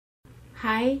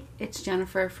Hi, it's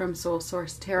Jennifer from Soul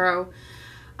Source Tarot.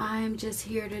 I'm just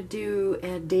here to do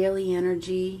a daily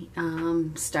energy,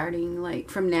 starting like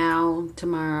from now,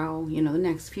 tomorrow, the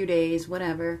next few days,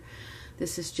 whatever.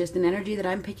 This is just an energy that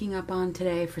I'm picking up on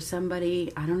today for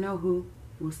somebody. I don't know who.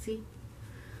 We'll see.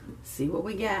 See what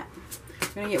we get.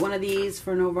 We're going to get one of these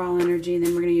for an overall energy, and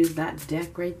then we're going to use that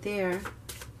deck right there.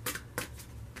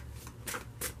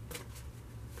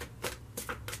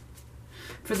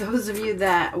 For those of you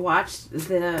that watched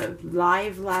the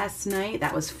live last night,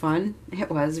 that was fun. It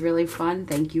was really fun.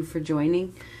 Thank you for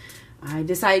joining. I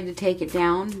decided to take it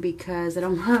down because I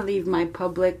don't want to leave my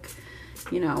public, I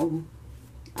don't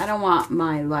want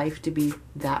my life to be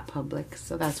that public.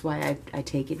 So that's why I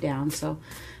take it down. So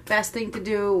best thing to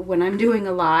do when I'm doing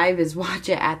a live is watch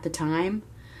it at the time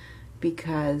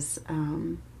because,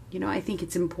 I think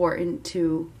it's important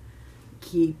to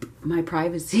keep my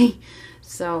privacy.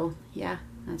 So, yeah.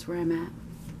 That's where I'm at.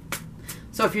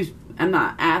 So I'm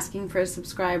not asking for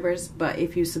subscribers, but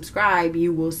if you subscribe,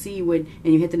 you will see and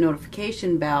you hit the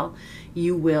notification bell,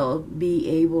 you will be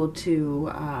able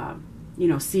to,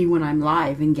 see when I'm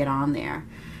live and get on there.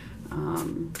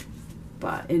 And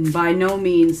by no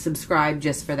means subscribe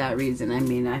just for that reason. I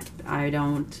mean, I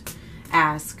don't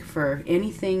ask for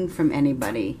anything from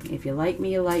anybody. If you like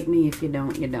me, you like me. If you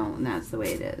don't, you don't. And that's the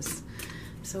way it is.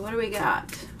 So what do we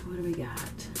got? What do we got?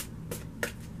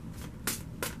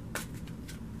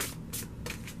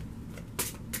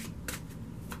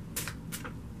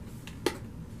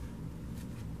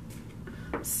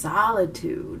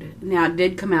 Solitude. Now, it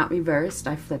did come out reversed.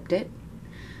 I flipped it.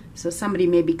 So somebody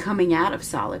may be coming out of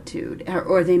solitude,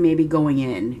 or they may be going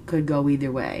in. Could go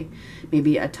either way.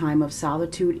 Maybe a time of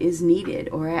solitude is needed,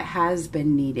 or it has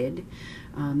been needed.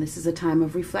 This is a time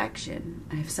of reflection.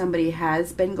 If somebody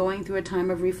has been going through a time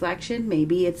of reflection,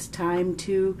 maybe it's time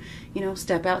to,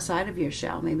 step outside of your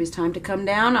shell. Maybe it's time to come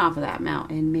down off of that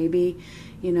mountain. Maybe,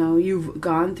 you've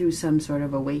gone through some sort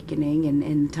of awakening and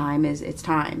it's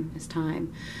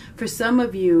time. For some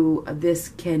of you, this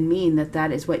can mean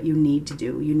that is what you need to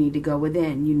do. You need to go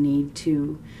within. You need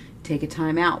to take a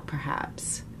time out,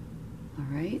 perhaps. All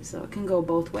right, so it can go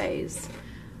both ways.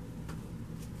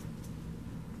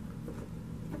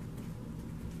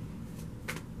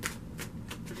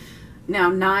 Now,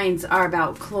 nines are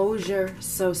about closure,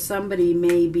 so somebody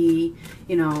may be,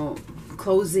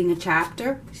 closing a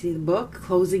chapter. See the book?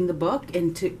 Closing the book.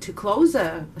 And to close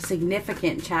a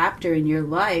significant chapter in your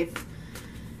life,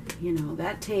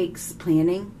 that takes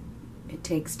planning. It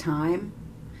takes time.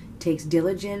 It takes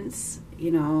diligence.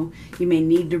 You may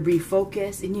need to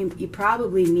refocus, and you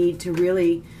probably need to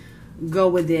really go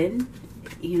within,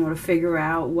 to figure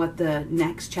out what the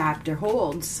next chapter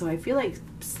holds. So I feel like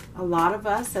a lot of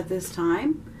us at this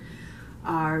time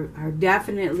are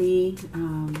definitely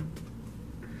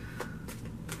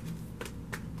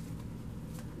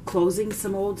closing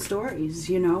some old stories.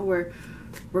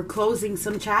 We're closing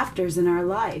some chapters in our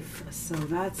life. So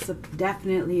that's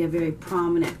definitely a very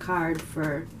prominent card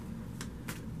for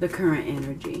the current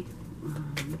energy.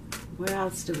 What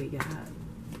else do we got?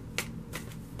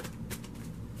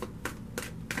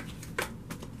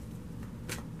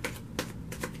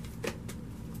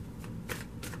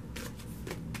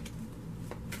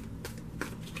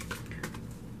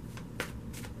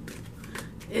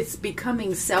 It's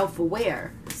becoming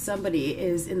self-aware. Somebody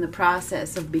is in the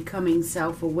process of becoming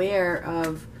self-aware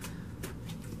of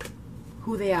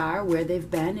who they are, where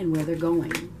they've been, and where they're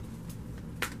going.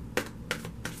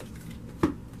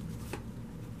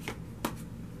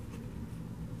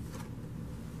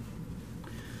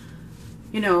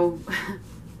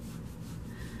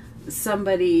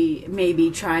 Somebody may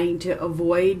be trying to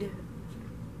avoid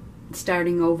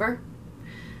starting over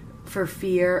for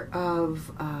fear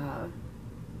of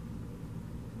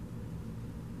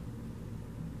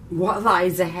what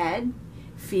lies ahead,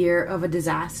 fear of a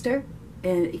disaster,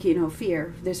 and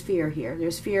fear. There's fear here.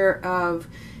 There's fear of,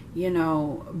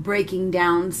 breaking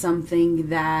down something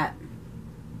that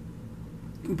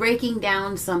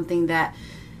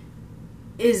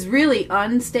is really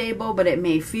unstable, but it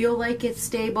may feel like it's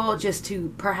stable, just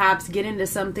to perhaps get into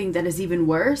something that is even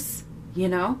worse,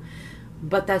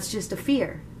 but that's just a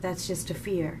fear. That's just a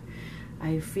fear.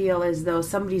 I feel as though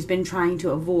somebody's been trying to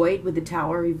avoid, with the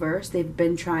Tower reverse, they've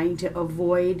been trying to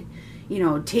avoid,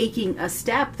 taking a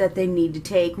step that they need to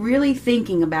take, really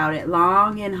thinking about it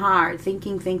long and hard,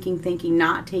 thinking,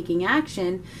 not taking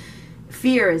action.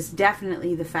 Fear is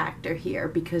definitely the factor here,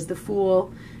 because the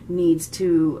Fool needs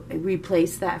to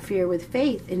replace that fear with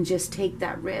faith and just take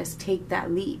that risk, take that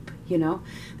leap.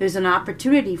 There's an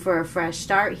opportunity for a fresh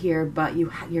start here, but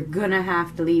you're gonna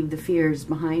have to leave the fears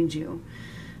behind you.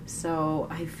 So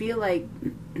I feel like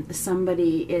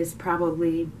somebody is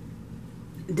probably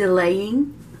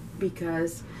delaying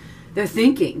because they're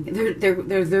thinking.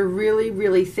 They're really,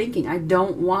 really thinking. I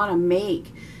don't want to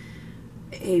make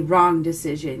a wrong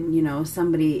decision. You know,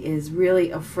 somebody is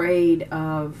really afraid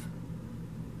of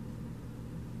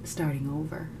starting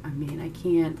over. I mean, I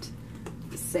can't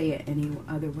say it any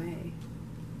other way.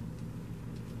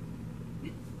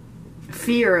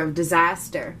 Fear of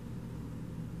disaster.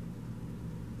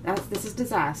 This is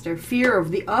disaster. Fear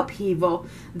of the upheaval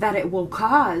that it will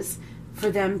cause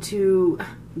for them to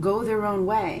go their own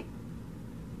way,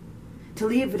 to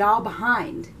leave it all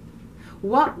behind.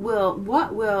 What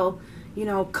will, you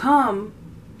know, come?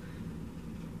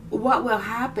 What will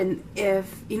happen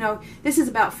if, you know, this is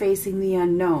about facing the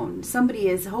unknown. Somebody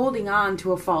is holding on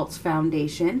to a false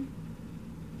foundation,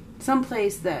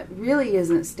 someplace that really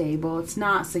isn't stable. It's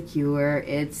not secure.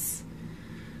 It's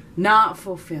not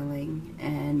fulfilling,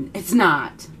 and it's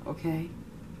not, okay?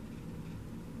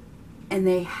 And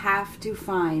they have to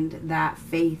find that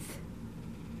faith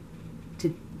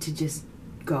to just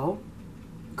go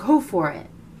for it.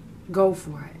 Go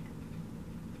for it.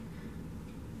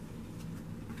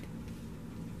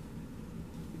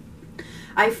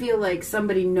 I feel like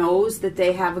somebody knows that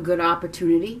they have a good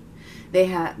opportunity. They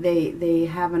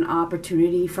have an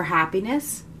opportunity for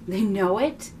happiness. They know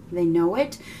it. They know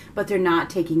it, but they're not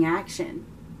taking action.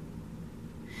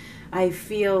 I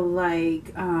feel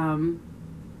like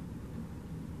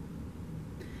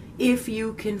if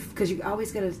you can, because you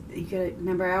gotta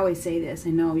remember, I always say this,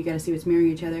 I know you gotta see what's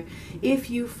mirroring each other. If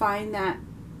you find that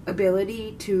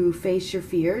ability to face your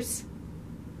fears,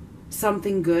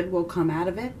 something good will come out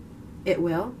of it. It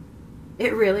will.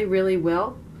 It really, really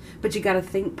will. But you got to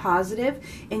think positive,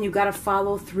 and you got to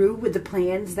follow through with the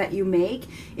plans that you make.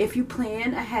 If you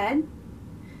plan ahead,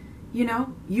 you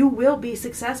know, you will be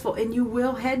successful, and you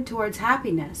will head towards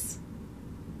happiness.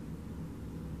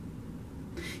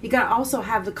 You got to also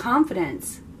have the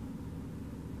confidence.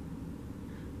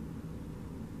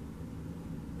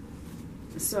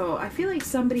 So I feel like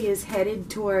somebody is headed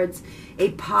towards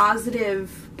a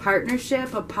positive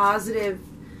partnership, a positive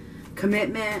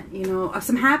commitment, you know, of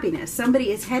some happiness.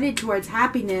 Somebody is headed towards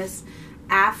happiness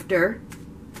after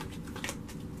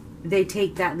they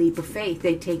take that leap of faith.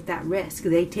 They take that risk.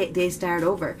 They start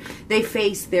over. They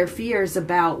face their fears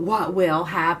about what will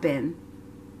happen.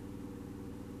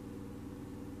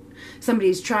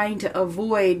 Somebody's trying to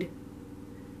avoid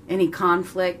any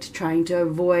conflict, trying to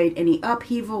avoid any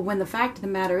upheaval, when the fact of the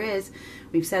matter is,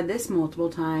 we've said this multiple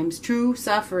times, true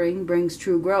suffering brings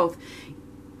true growth.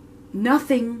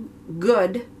 Nothing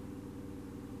good,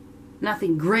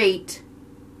 nothing great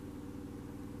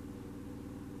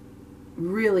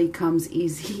really comes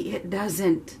easy. It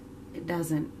doesn't. It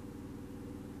doesn't.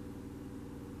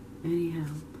 Anyhow.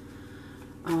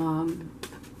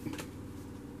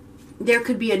 There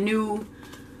could be a new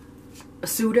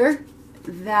suitor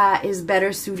that is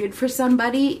better suited for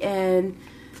somebody, and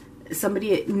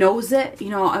somebody knows it, you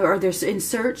know, or they're in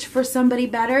search for somebody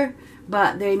better,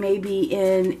 but they may be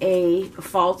in a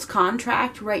false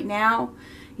contract right now,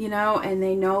 you know, and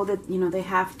they know that, you know, they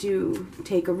have to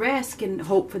take a risk and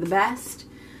hope for the best.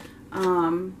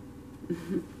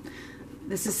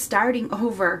 This is starting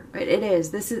over. It is.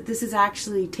 This is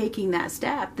actually taking that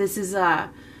step. This is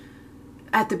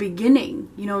at the beginning,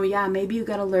 you know. Yeah, maybe you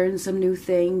got to learn some new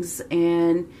things,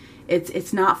 and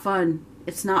it's not fun.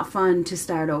 It's not fun to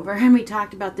start over. And we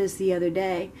talked about this the other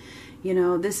day. You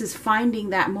know, this is finding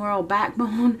that moral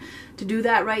backbone to do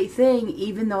that right thing,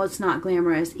 even though it's not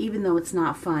glamorous, even though it's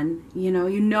not fun. You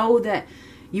know that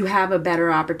you have a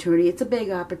better opportunity. It's a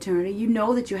big opportunity. You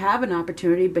know that you have an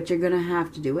opportunity, but you're going to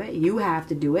have to do it. You have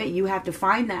to do it. You have to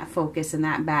find that focus and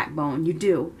that backbone. You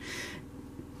do.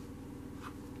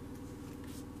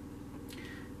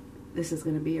 This is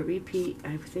going to be a repeat,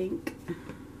 I think.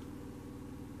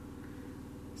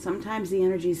 Sometimes the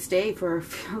energies stay for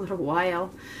a little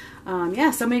while. Yeah,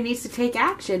 somebody needs to take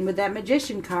action with that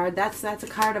Magician card. That's a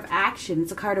card of action.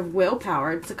 It's a card of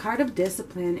willpower. It's a card of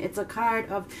discipline. It's a card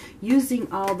of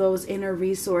using all those inner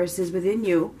resources within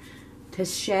you to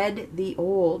shed the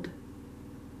old.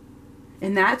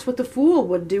 And that's what the Fool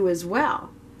would do as well,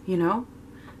 you know?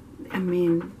 I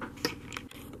mean,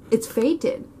 it's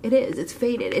fated. It is. It's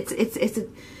fated.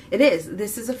 It is.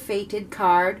 This is a fated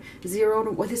card. 0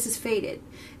 to, well, this is fated.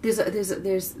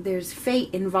 There's fate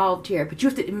involved here, but you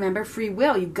have to remember free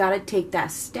will. You've got to take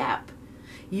that step.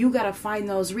 You got to find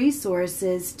those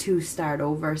resources to start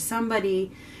over.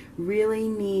 Somebody really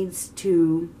needs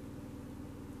to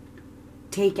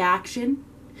take action.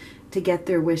 to get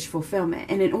their wish fulfillment.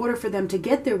 And in order for them to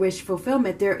get their wish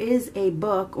fulfillment, there is a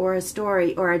book or a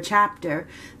story or a chapter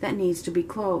that needs to be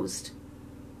closed.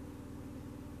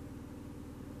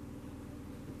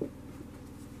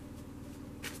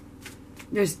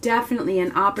 There's definitely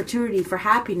an opportunity for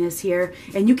happiness here,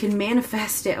 and you can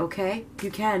manifest it, okay? You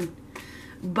can.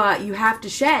 But you have to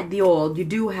shed the old. You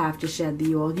do have to shed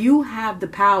the old. You have the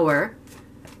power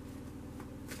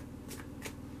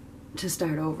to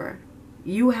start over.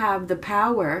 You have the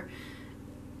power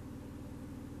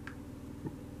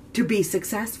to be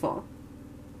successful.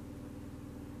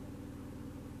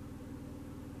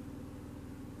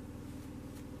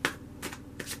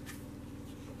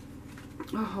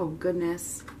 Oh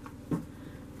goodness.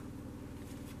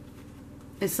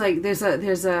 It's like there's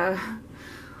a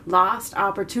lost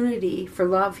opportunity for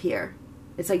love here.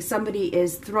 It's like somebody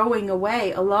is throwing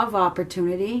away a love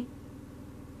opportunity.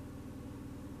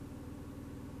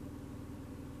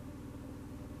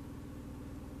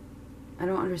 I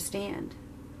don't understand.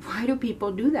 Why do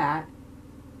people do that?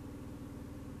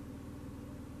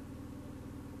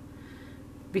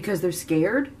 Because they're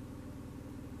scared?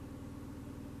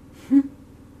 I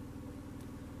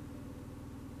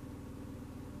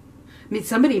mean,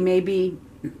 somebody may be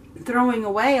throwing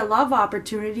away a love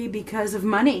opportunity because of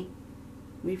money.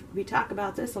 We talk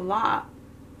about this a lot.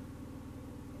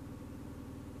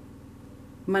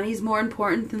 Money's more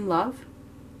important than love.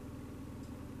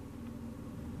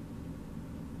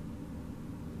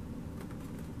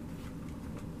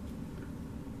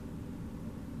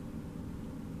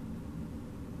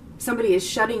 Somebody is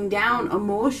shutting down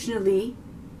emotionally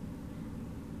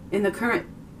in the current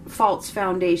false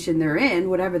foundation they're in,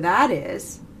 whatever that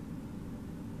is.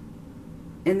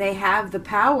 And they have the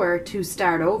power to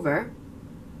start over.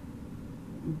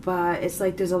 But it's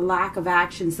like there's a lack of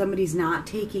action. Somebody's not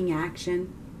taking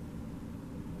action.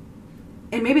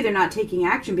 And maybe they're not taking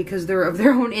action because they're of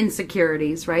their own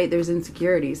insecurities, right? There's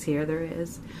insecurities here. There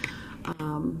is.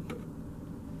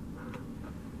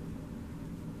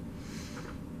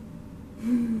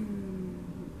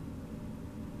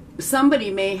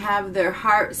 Somebody may have their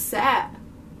heart set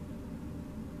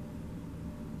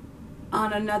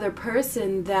on another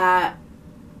person that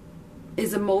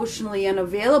is emotionally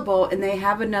unavailable, and they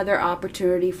have another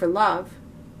opportunity for love.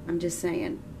 I'm just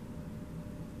saying.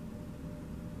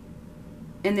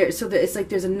 And it's like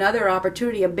there's another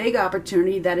opportunity, a big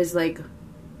opportunity that is like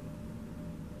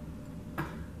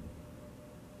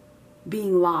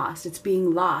being lost. It's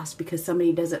being lost because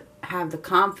somebody doesn't have the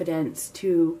confidence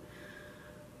to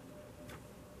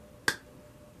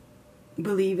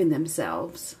believe in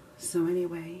themselves. So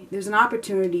anyway, there's an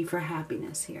opportunity for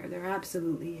happiness here. There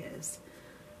absolutely is.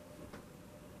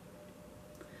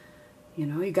 You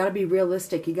know, you got to be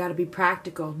realistic. You got to be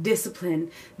practical. Discipline.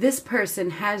 This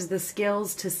person has the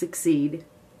skills to succeed.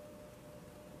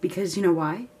 Because you know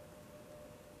why?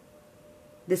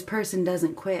 This person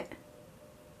doesn't quit.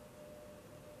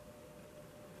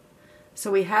 So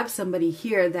we have somebody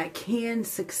here that can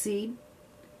succeed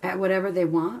at whatever they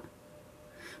want.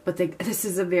 But this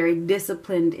is a very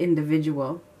disciplined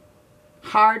individual.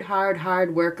 Hard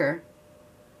worker.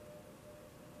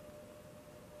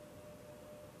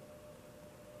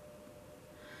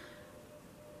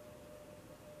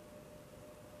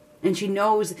 And she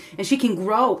knows, and she can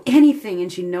grow anything,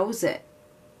 and she knows it.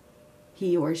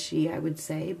 He or she, I would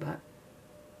say, but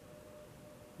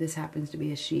this happens to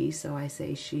be a she, so I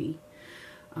say she.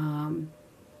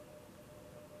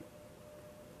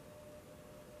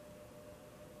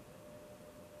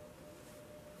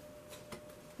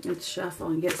 Let's shuffle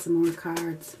and get some more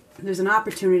cards. There's an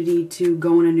opportunity to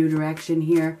go in a new direction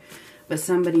here, but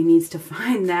somebody needs to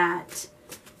find that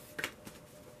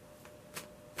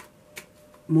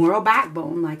moral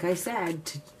backbone, like I said,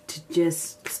 to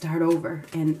just start over.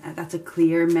 And that's a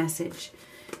clear message,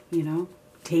 you know.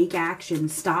 Take action.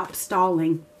 Stop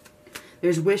stalling.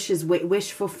 There's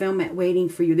wish fulfillment waiting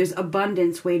for you. There's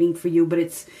abundance waiting for you, but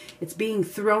it's being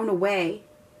thrown away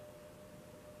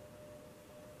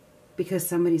because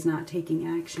somebody's not taking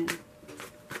action.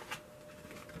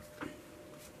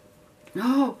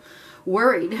 Oh,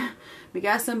 worried. We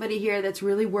got somebody here that's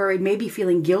really worried, maybe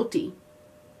feeling guilty.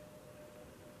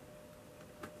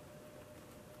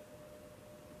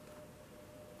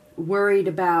 Worried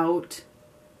about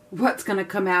what's going to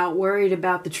come out, worried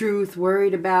about the truth,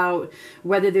 worried about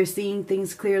whether they're seeing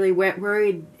things clearly,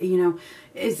 worried, you know,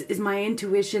 is my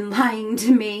intuition lying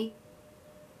to me?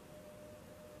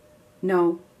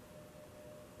 No.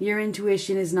 Your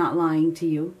intuition is not lying to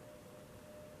you.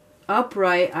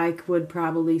 Upright, I would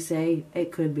probably say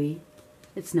it could be.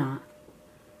 It's not.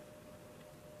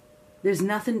 There's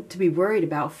nothing to be worried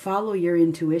about. Follow your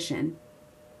intuition.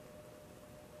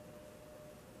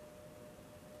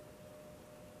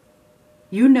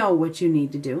 You know what you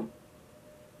need to do.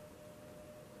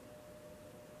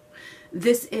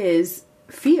 This is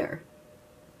fear.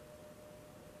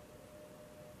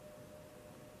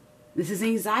 This is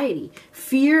anxiety.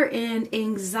 Fear and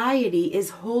anxiety is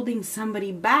holding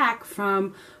somebody back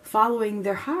from following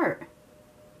their heart.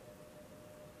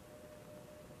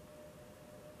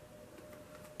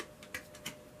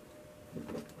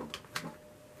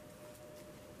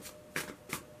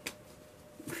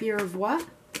 Fear of what?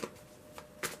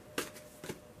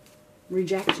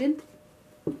 Rejection.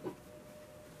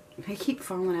 I keep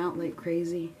falling out like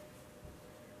crazy.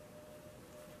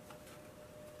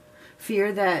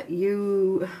 Fear that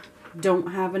you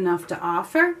don't have enough to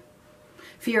offer.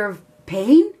 Fear of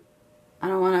pain. I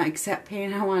don't want to accept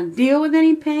pain. I don't want to deal with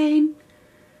any pain.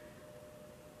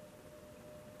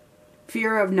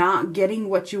 Fear of not getting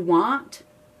what you want.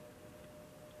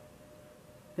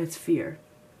 That's fear.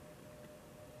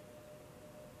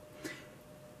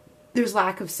 There's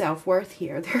lack of self-worth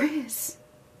here. There is.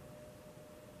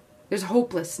 There's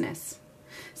hopelessness.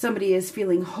 Somebody is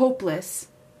feeling hopeless.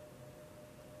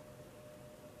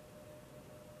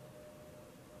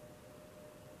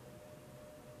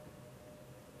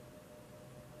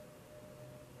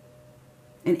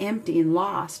 And empty and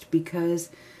lost because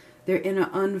they're in an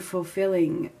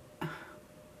unfulfilling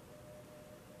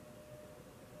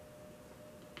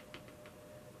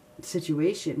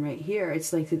situation right here.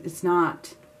 It's like it's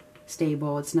not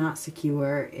stable, it's not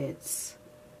secure, it's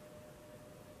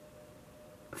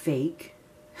fake.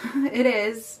 It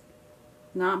is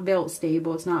not built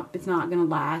stable. It's not gonna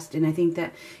last. And I think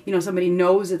that, you know, somebody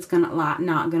knows it's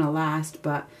not gonna last,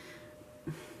 but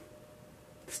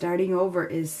starting over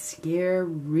is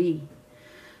scary.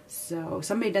 So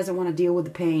somebody doesn't want to deal with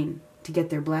the pain to get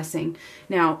their blessing.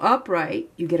 Now, upright,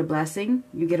 you get a blessing,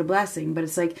 but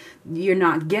it's like you're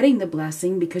not getting the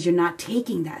blessing because you're not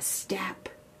taking that step.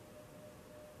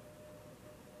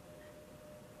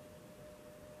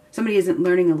 Somebody isn't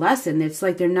learning a lesson. It's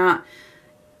like they're not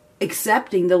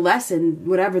accepting the lesson,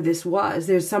 whatever this was.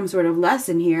 There's some sort of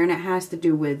lesson here, and it has to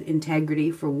do with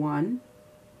integrity, for one.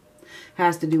 It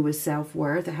has to do with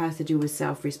self-worth. It has to do with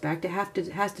self-respect. It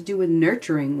has to do with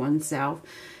nurturing oneself.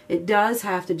 It does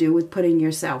have to do with putting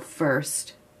yourself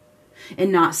first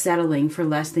and not settling for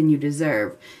less than you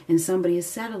deserve. And somebody is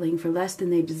settling for less than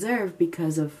they deserve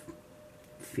because of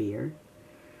fear.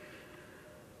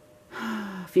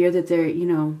 Fear that they're, you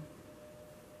know,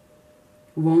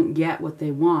 won't get what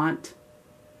they want.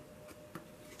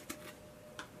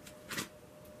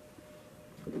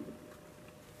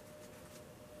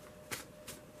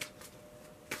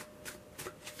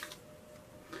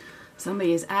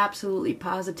 Somebody is absolutely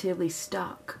positively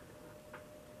stuck.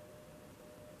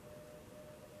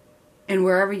 And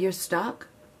wherever you're stuck,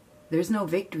 there's no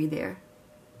victory there.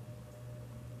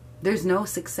 There's no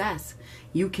success.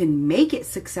 You can make it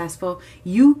successful.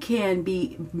 You can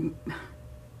be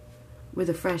with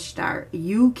a fresh start.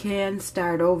 You can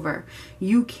start over.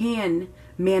 You can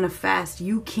manifest.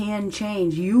 You can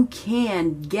change. You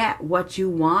can get what you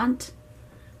want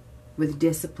with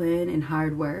discipline and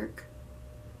hard work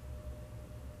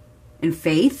and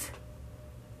faith.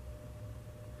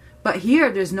 But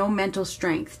here, there's no mental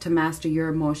strength to master your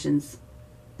emotions.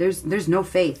 There's no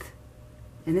faith.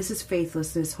 And this is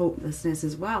faithlessness, hopelessness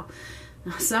as well.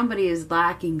 Somebody is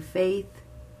lacking faith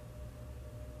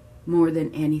more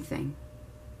than anything.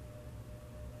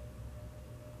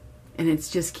 And it's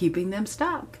just keeping them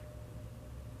stuck.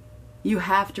 You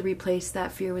have to replace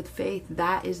that fear with faith.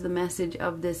 That is the message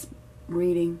of this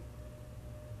reading.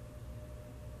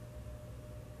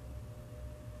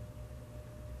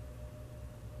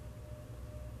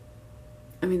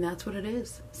 I mean, that's what it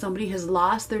is. Somebody has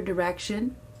lost their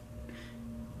direction.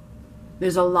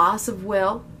 There's a loss of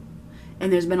will,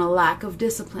 and there's been a lack of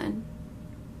discipline.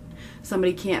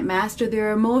 Somebody can't master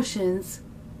their emotions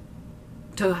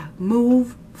to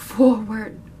move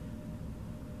forward.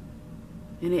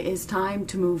 And it is time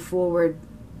to move forward.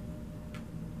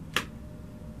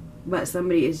 But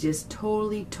somebody is just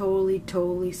totally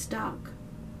stuck.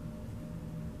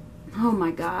 Oh my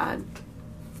God.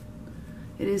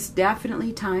 It is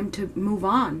definitely time to move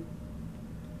on.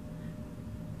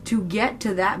 To get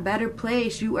to that better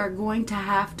place, you are going to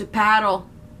have to paddle.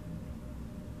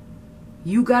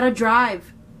 You gotta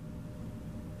drive.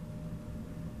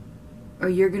 Or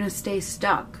you're gonna stay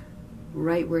stuck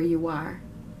right where you are.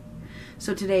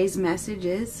 So today's message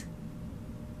is,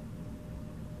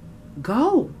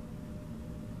 go.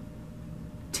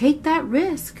 Take that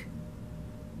risk.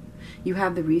 You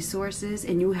have the resources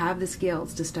and you have the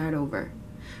skills to start over.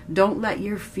 Don't let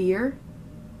your fear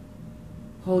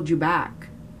hold you back.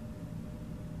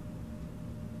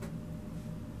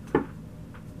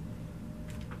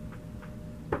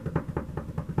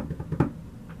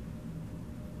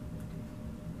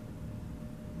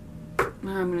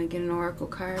 I'm going to get an oracle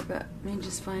card, but let me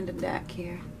just find a deck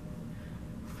here.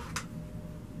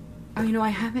 Oh, you know, I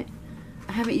haven't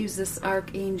used this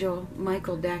Archangel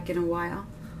Michael deck in a while.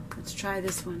 Let's try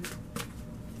this one.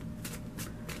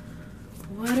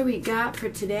 What do we got for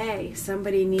today?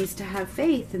 Somebody needs to have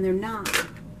faith and they're not.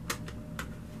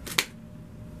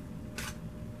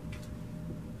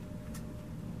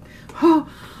 Oh,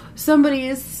 somebody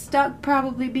is stuck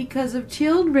probably because of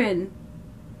children.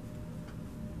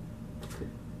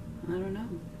 I don't know.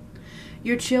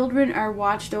 Your children are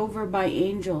watched over by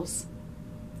angels.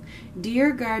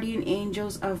 Dear guardian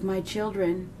angels of my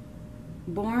children,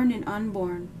 born and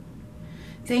unborn,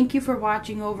 thank you for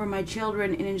watching over my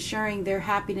children and ensuring their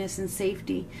happiness and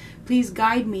safety. Please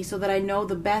guide me so that I know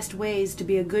the best ways to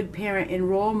be a good parent and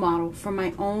role model for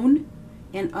my own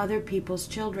and other people's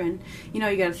children. You know,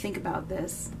 you got to think about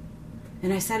this.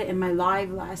 And I said it in my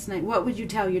live last night. What would you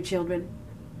tell your children?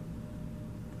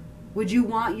 Would you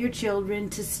want your children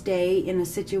to stay in a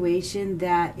situation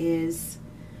that is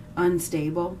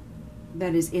unstable,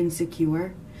 that is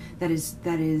insecure, that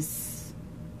is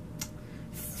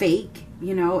fake?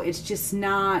 You know, it's just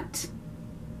not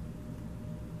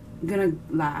gonna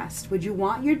last. Would you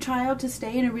want your child to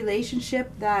stay in a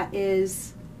relationship that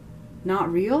is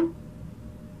not real?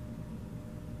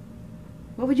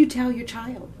 What would you tell your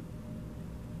child?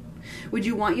 Would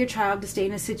you want your child to stay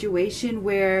in a situation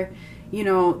where, you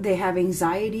know, they have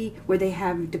anxiety, where they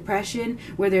have depression,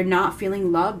 where they're not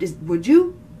feeling loved? Would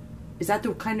you? Is that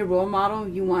the kind of role model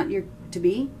you want to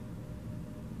be?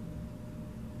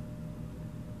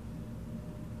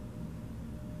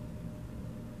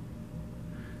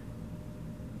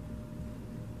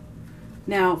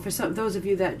 Now, for those of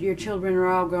you that your children are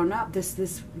all grown up,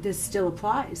 this still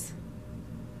applies.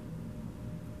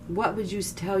 What would you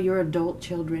tell your adult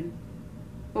children?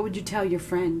 What would you tell your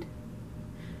friend?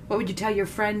 What would you tell your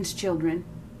friend's children?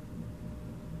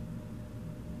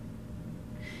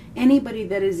 Anybody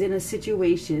that is in a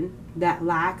situation that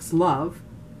lacks love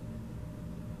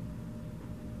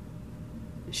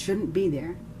shouldn't be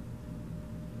there.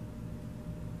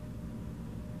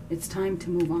 It's time to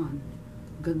move on.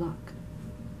 Good luck.